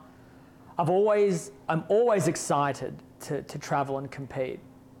always excited to travel and compete.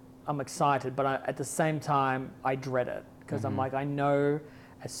 I'm excited, but at the same time, I dread it because I'm like, I know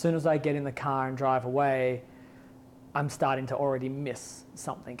as soon as I get in the car and drive away, I'm starting to already miss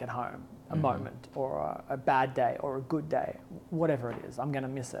something at home, a moment or a bad day or a good day, whatever it is, I'm going to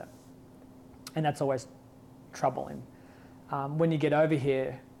miss it. And that's always troubling. When you get over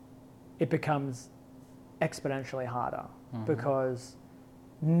here, it becomes exponentially harder because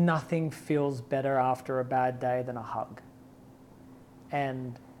nothing feels better after a bad day than a hug.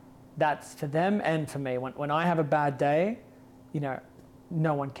 And that's for them and for me. When I have a bad day,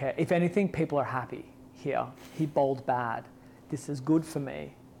 no one cares. If anything, people are happy here. He bowled bad. This is good for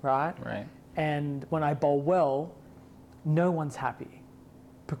me, right? Right. And when I bowl well, no one's happy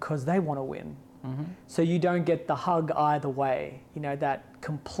because they want to win. So you don't get the hug either way, that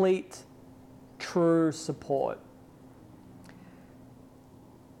complete, true support.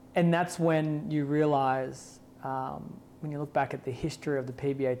 And that's when you realize, when you look back at the history of the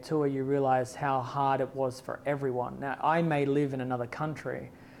PBA Tour, you realize how hard it was for everyone. Now, I may live in another country,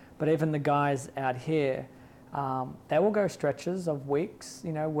 but even the guys out here, they will go stretches of weeks,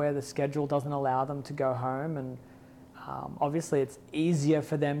 where the schedule doesn't allow them to go home. And obviously it's easier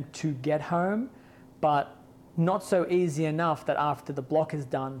for them to get home, but not so easy enough that after the block is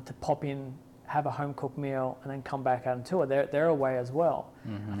done to pop in, have a home cooked meal, and then come back out and tour. They're away as well.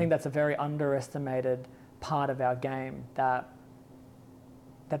 I think that's a very underestimated part of our game that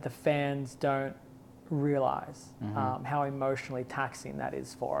the fans don't realize how emotionally taxing that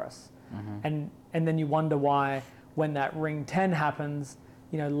is for us. And then you wonder why when that ring 10 happens,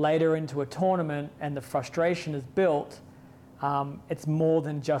 later into a tournament and the frustration is built, it's more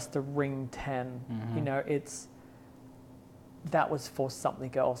than just a ring 10. That was for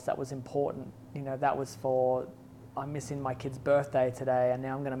something else that was important. That was for, I'm missing my kid's birthday today and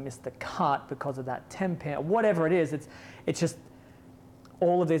now I'm going to miss the cut because of that 10 pin, or whatever it is. It's just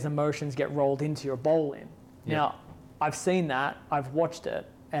all of these emotions get rolled into your bowling. Yeah. Now, I've seen that, I've watched it,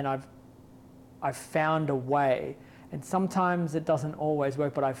 and I've found a way, and sometimes it doesn't always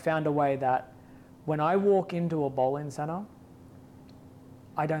work, but I've found a way that when I walk into a bowling center,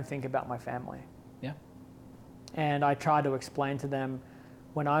 I don't think about my family. Yeah. And I try to explain to them,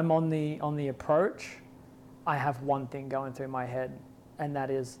 when I'm on the approach, I have one thing going through my head, and that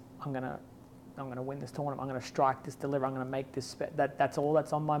is I'm gonna win this tournament. I'm gonna strike this deliver. I'm gonna make this. That's all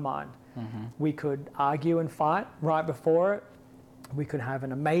that's on my mind. We could argue and fight right before it. We could have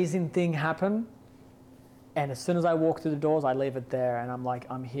an amazing thing happen, and as soon as I walk through the doors, I leave it there, and I'm like,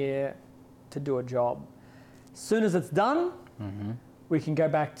 I'm here to do a job. As soon as it's done, we can go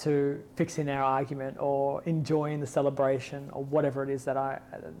back to fixing our argument or enjoying the celebration or whatever it is that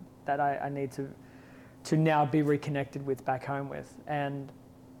I need to now be reconnected with back home with. And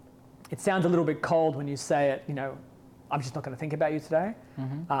it sounds a little bit cold when you say it, I'm just not going to think about you today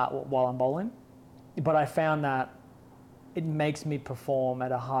while I'm bowling. But I found that it makes me perform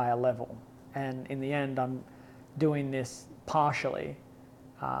at a higher level. And in the end, I'm doing this partially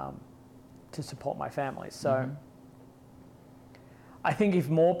to support my family. So I think if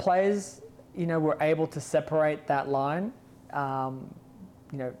more players, were able to separate that line,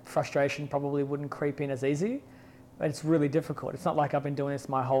 frustration probably wouldn't creep in as easy. But it's really difficult. It's not like I've been doing this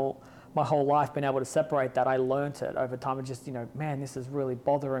my whole life, been able to separate that. I learnt it over time. And just, man, this is really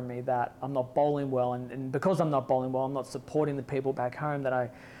bothering me that I'm not bowling well. And because I'm not bowling well, I'm not supporting the people back home that I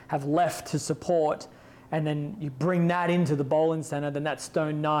have left to support. And then you bring that into the bowling center, then that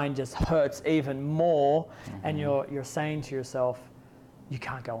stone 9 just hurts even more. And you're saying to yourself, you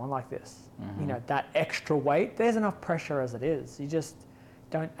can't go on like this. That extra weight, there's enough pressure as it is. You just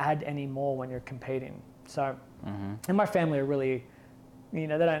don't add any more when you're competing. So, and my family are really, they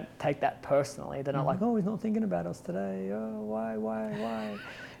don't take that personally. They're not like, oh, he's not thinking about us today. Oh, why?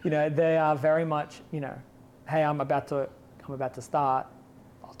 They are very much, hey, I'm about to start.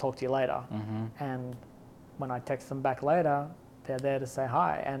 I'll talk to you later. And when I text them back later, they're there to say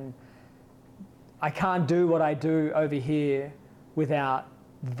hi. And I can't do what I do over here without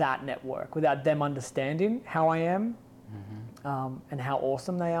that network, without them understanding how I am and how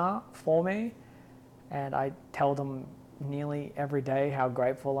awesome they are for me. And I tell them nearly every day how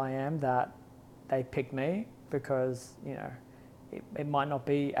grateful I am that they picked me, because, it might not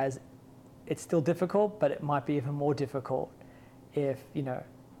be it's still difficult, but it might be even more difficult if,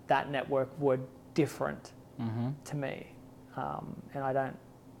 that network were different to me. And I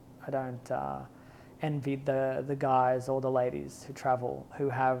don't envy the guys or the ladies who travel, who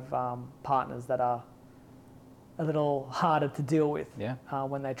have partners that are a little harder to deal with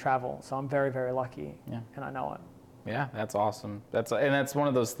when they travel. So I'm very, very lucky, and I know it. Yeah, that's awesome. That's one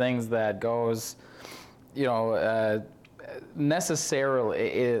of those things that goes,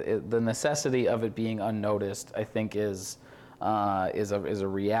 necessarily, the necessity of it being unnoticed, I think, is a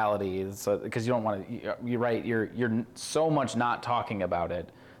reality. Because you don't want to. You're right. You're so much not talking about it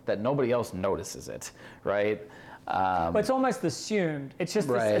that nobody else notices it, right? But it's almost assumed. It's just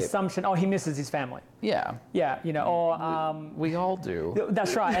this assumption. Oh, he misses his family. Yeah. Yeah, or we all do.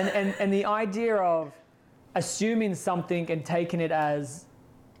 That's right. And the idea of assuming something and taking it as,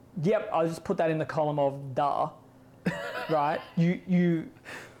 yep, I'll just put that in the column of duh, right? You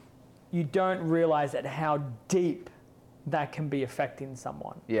don't realize at how deep that can be affecting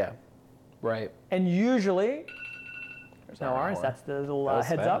someone. Yeah. Right. And usually, no worries, that's the little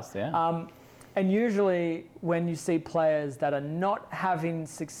heads fast, up. Yeah. And usually when you see players that are not having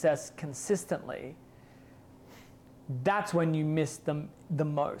success consistently, that's when you miss them the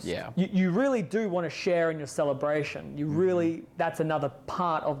most. Yeah. You really do want to share in your celebration. You really, that's another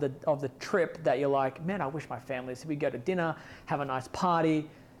part of the trip that you're like, man, I wish my family, so we go to dinner, have a nice party.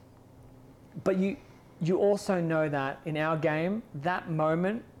 But you also know that in our game, that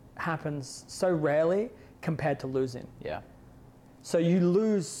moment happens so rarely compared to losing. Yeah. So you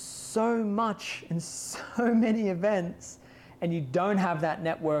lose so much in so many events, and you don't have that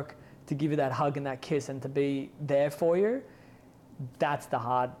network to give you that hug and that kiss and to be there for you. That's the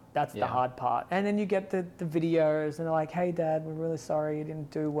hard part. And then you get the videos and they're like, hey Dad, we're really sorry you didn't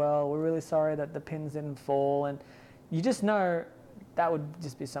do well. We're really sorry that the pins didn't fall. And you just know that would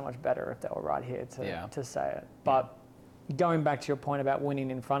just be so much better if they were right here to say it. But going back to your point about winning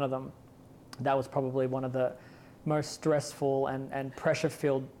in front of them, that was probably one of the most stressful and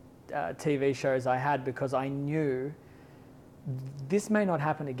pressure-filled TV shows I had, because I knew this may not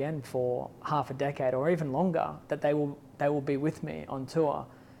happen again for half a decade or even longer, that they will be with me on tour.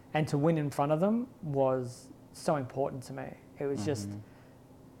 And to win in front of them was so important to me. It was just,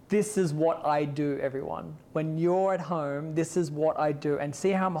 this is what I do, everyone. When you're at home, this is what I do. And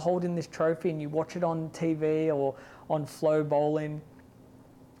see how I'm holding this trophy and you watch it on TV or on Flow Bowling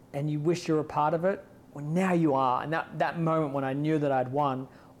and you wish you were a part of it. Well, now you are. And that moment when I knew that I'd won,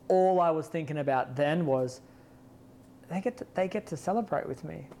 all I was thinking about then was, they get to celebrate with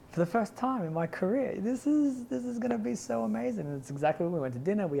me for the first time in my career. This is going to be so amazing. And it's exactly what we went to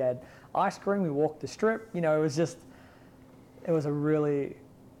dinner. We had ice cream. We walked the strip. You know, it was a really,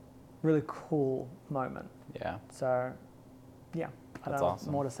 really cool moment. Yeah. So, yeah, I don't know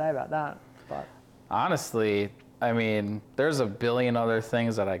awesome. more to say about that. But honestly, I mean, there's a billion other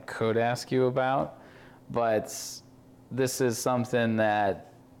things that I could ask you about, but this is something that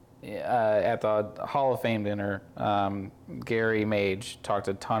at the Hall of Fame dinner, Gary Mage talked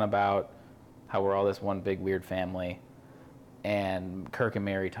a ton about how we're all this one big weird family, and Kirk and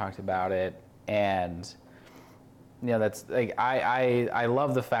Mary talked about it, and you know, that's like I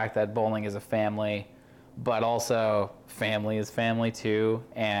love the fact that bowling is a family, but also family is family too,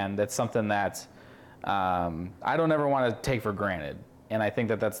 and that's something that I don't ever want to take for granted. And I think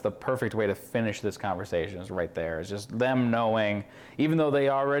that that's the perfect way to finish this conversation, is right there. It's just them knowing, even though they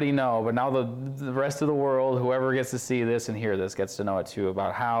already know, but now the rest of the world, whoever gets to see this and hear this, gets to know it too,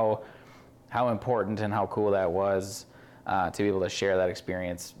 about how important and how cool that was to be able to share that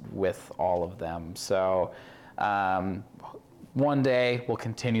experience with all of them. So one day we'll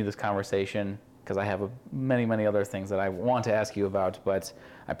continue this conversation, because I have many, many other things that I want to ask you about, but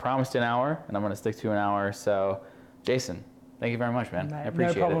I promised an hour, and I'm going to stick to an hour. So, Jason, thank you very much, man. I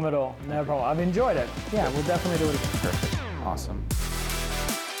appreciate it. No problem at all. No problem. I've enjoyed it. Yeah, we'll definitely do it again. Perfect. Awesome.